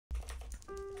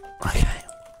Okay.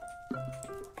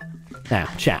 Now,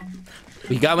 chat.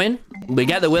 We go in. We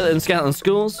get the Wilton Skeleton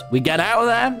Schools. We get out of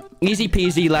there. Easy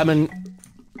peasy lemon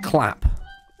clap.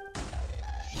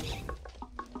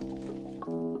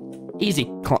 Easy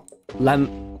clap.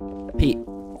 Pete.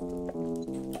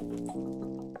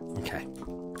 Okay.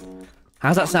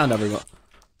 How's that sound, everyone?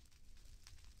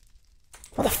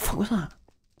 What the fuck was that?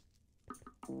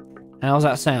 How's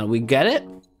that sound? We get it?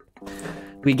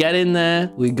 We get in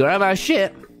there. We grab our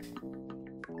shit.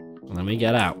 And then we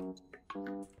get out.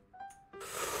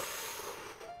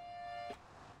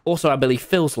 Also, I believe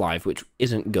Phil's live, which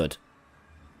isn't good.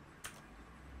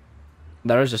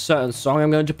 There is a certain song I'm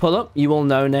going to pull up. You all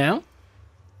know now.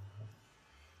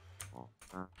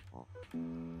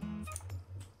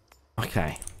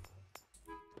 Okay.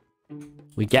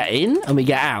 We get in and we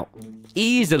get out.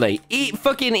 Easily.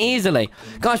 Fucking easily.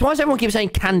 Guys, why does everyone keep saying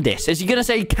Candice? Is he going to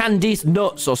say Candice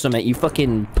nuts or something, you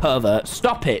fucking pervert?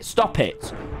 Stop it. Stop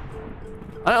it.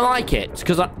 I don't like it.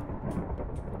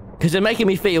 Because they're making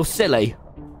me feel silly.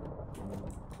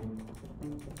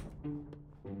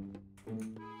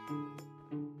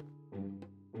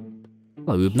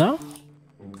 Hello, Ubna.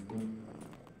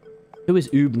 Who is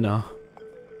Ubna?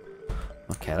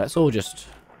 Okay, let's all just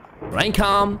remain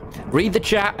calm, read the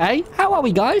chat, eh? How are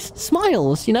we, guys?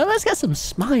 Smiles, you know? Let's get some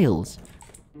smiles.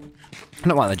 I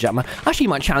don't like the chat, man. Actually, you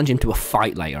might challenge him to a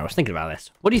fight later. I was thinking about this.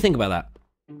 What do you think about that?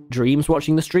 Dreams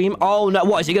watching the stream? Oh, no.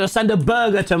 What, is he going to send a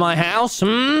burger to my house?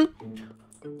 Hmm?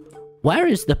 Where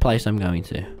is the place I'm going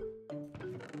to?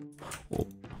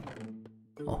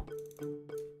 Oh.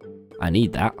 I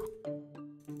need that.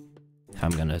 I'm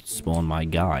gonna spawn my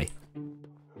guy.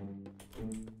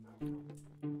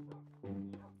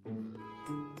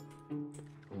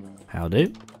 How do?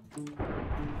 Do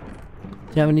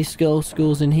you have any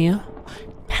schools in here?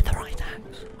 Netherite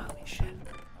axe. Holy shit.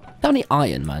 How many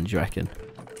iron, man, do you reckon?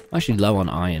 I'm actually low on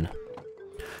iron.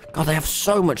 God, they have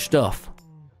so much stuff.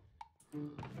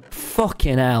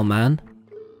 Fucking hell, man.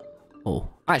 Oh,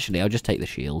 actually, I'll just take the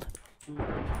shield.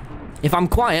 If I'm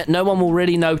quiet, no one will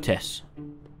really notice.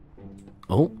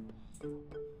 Oh.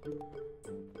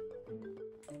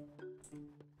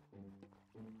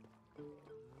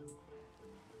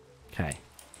 Okay.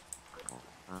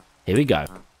 Here we go.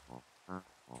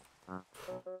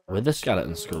 With the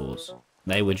skeleton schools.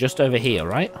 They were just over here,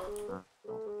 right?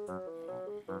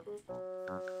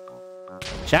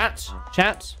 Chat.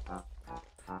 I'm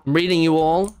reading you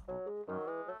all.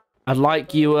 I'd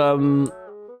like you, Oh.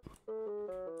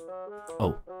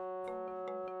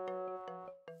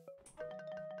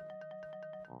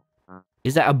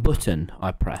 Is that a button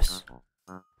I press?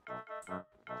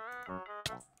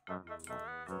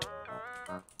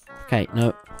 Okay,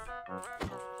 no.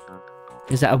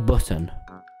 Is that a button?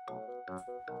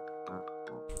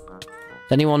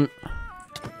 Does anyone...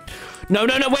 No,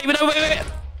 wait.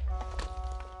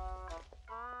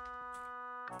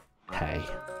 Hey.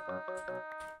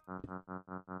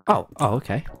 Oh,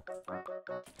 okay.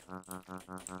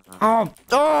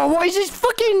 Oh, what is this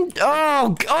fucking...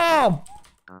 Oh.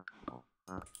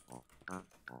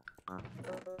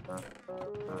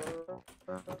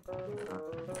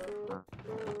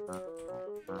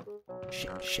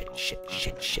 Shit.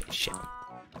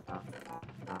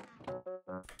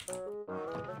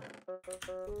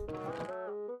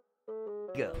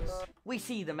 Girls. We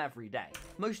see them every day.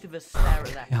 Most of us stare at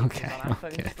their pictures on our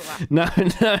phones for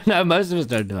that. No, most of us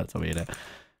don't do that, Tommy.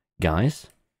 Guys.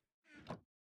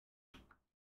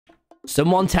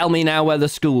 Someone tell me now where the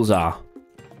schools are.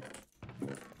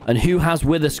 And who has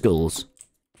wither skulls?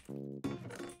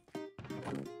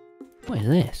 What is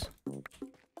this?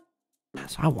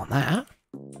 So I want that.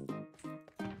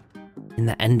 In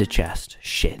the ender chest.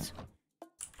 Shit.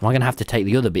 Am I going to have to take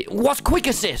the other beacon? What's quick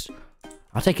assist?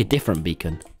 I'll take a different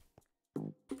beacon.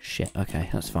 Shit, okay,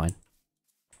 that's fine.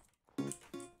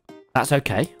 That's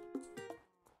okay.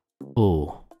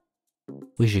 Oh.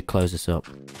 We should close this up.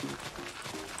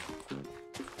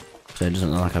 So it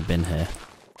doesn't look like I've been here.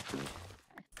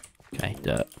 Okay,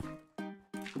 dirt.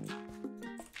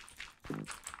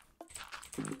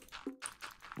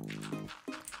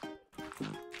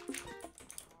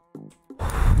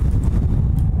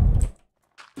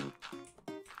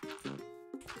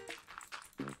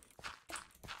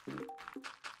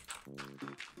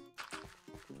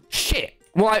 Shit!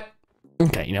 What?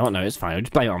 Okay, you know what? No, it's fine. I'll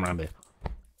just blame it on Rambo.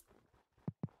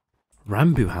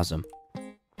 Rambo has them.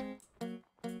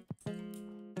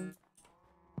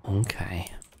 Okay.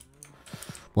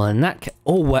 Well, in that case...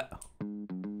 Oh, what?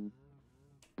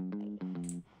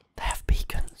 They have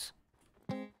beacons.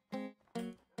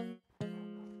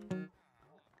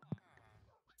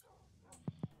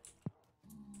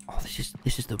 Oh, this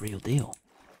is the real deal.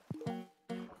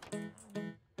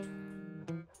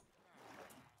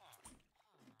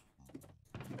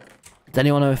 Does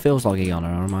anyone know if Phil's logging on, or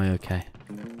am I okay?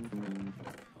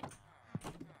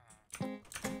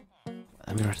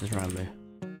 Let me rest this Rambo.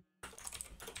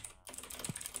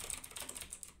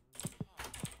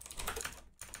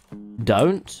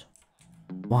 Don't?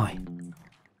 Why?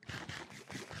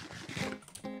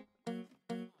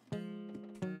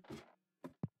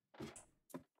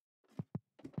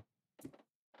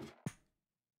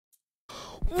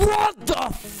 What the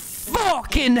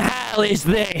fucking hell is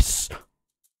this?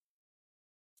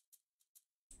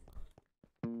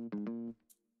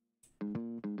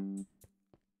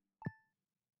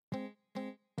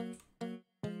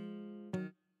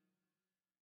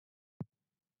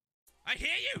 I hear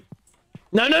you.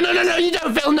 No, you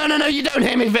don't, Phil. No, you don't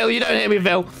hear me, Phil. You don't hear me,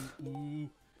 Phil.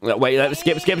 Wait, let's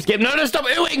skip. No, stop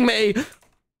oohing me.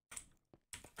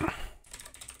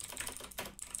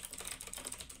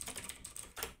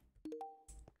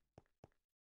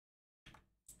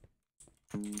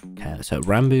 Okay, so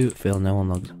Rambo, Phil, no one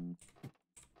logs.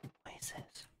 What is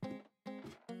this?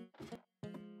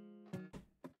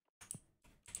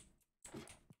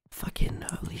 Fucking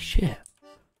holy shit.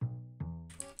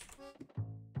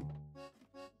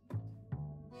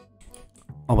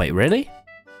 Oh, wait, really?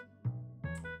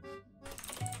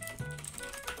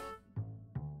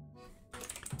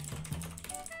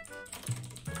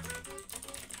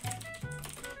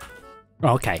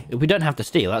 Oh, okay, if we don't have to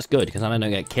steal, that's good, because then I don't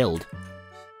get killed.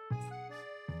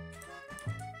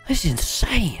 This is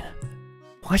insane.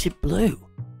 Why is it blue?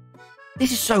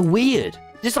 This is so weird.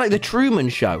 This is like the Truman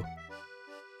Show.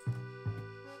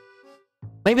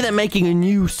 Maybe they're making a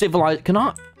new civilized... Can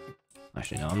I...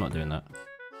 Actually, no, I'm not doing that.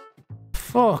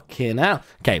 Fucking hell.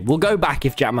 Okay, we'll go back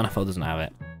if Jack Manifold doesn't have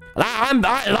it. I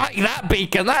like that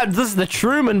beacon. This is the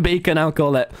Truman beacon, I'll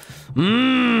call it.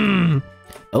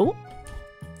 Oh.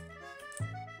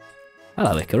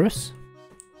 Hello, Icarus.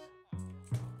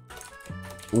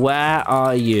 Where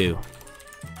are you?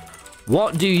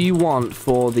 What do you want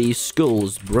for these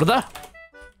schools, brother?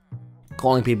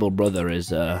 Calling people brother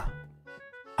is,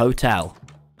 hotel.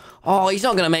 Oh, he's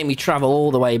not going to make me travel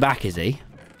all the way back, is he?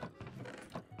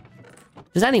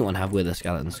 Does anyone have Wither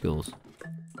Skeleton schools?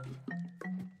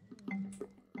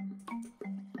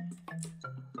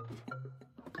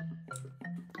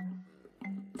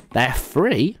 They're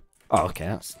free? Oh, okay,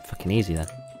 that's fucking easy then.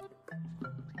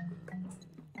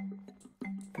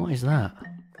 What is that?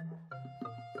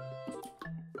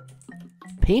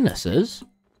 Penises?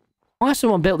 Why has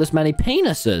someone built this many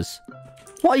penises?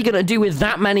 What are you going to do with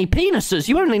that many penises?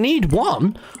 You only need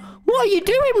one. What are you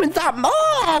doing with that?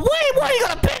 Oh, wait, what? You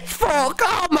got a pitchfork?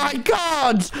 Oh my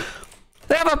god!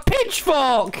 They have a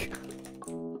pitchfork!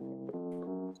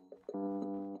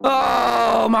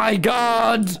 Oh my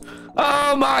god!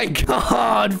 Oh my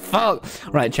god! Fuck!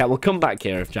 Right, chat, we'll come back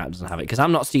here if Jack doesn't have it, because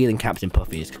I'm not stealing Captain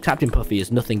Puffy's. Captain Puffy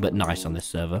is nothing but nice on this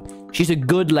server. She's a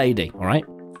good lady, alright?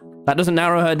 That doesn't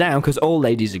narrow her down, because all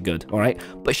ladies are good, alright?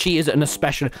 But she is an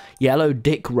especially... Yellow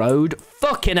Dick Road?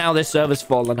 Fucking hell, this server's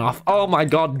fallen off. Oh my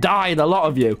god, die, the lot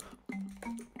of you.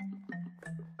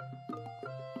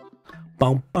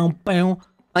 Boom, boom, boom.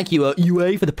 Thank you,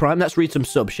 UA, for the prime. Let's read some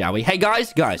subs, shall we? Hey,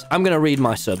 guys, I'm going to read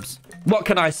my subs. What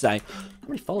can I say? How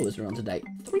many followers are on today?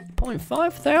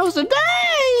 3.5 thousand.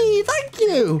 Hey, thank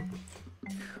you.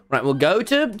 Right, we'll go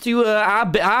to our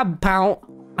pal.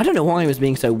 I don't know why he was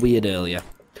being so weird earlier.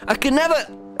 I can never,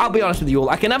 I'll be honest with you all,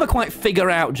 I can never quite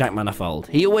figure out Jack Manifold.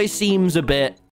 He always seems a bit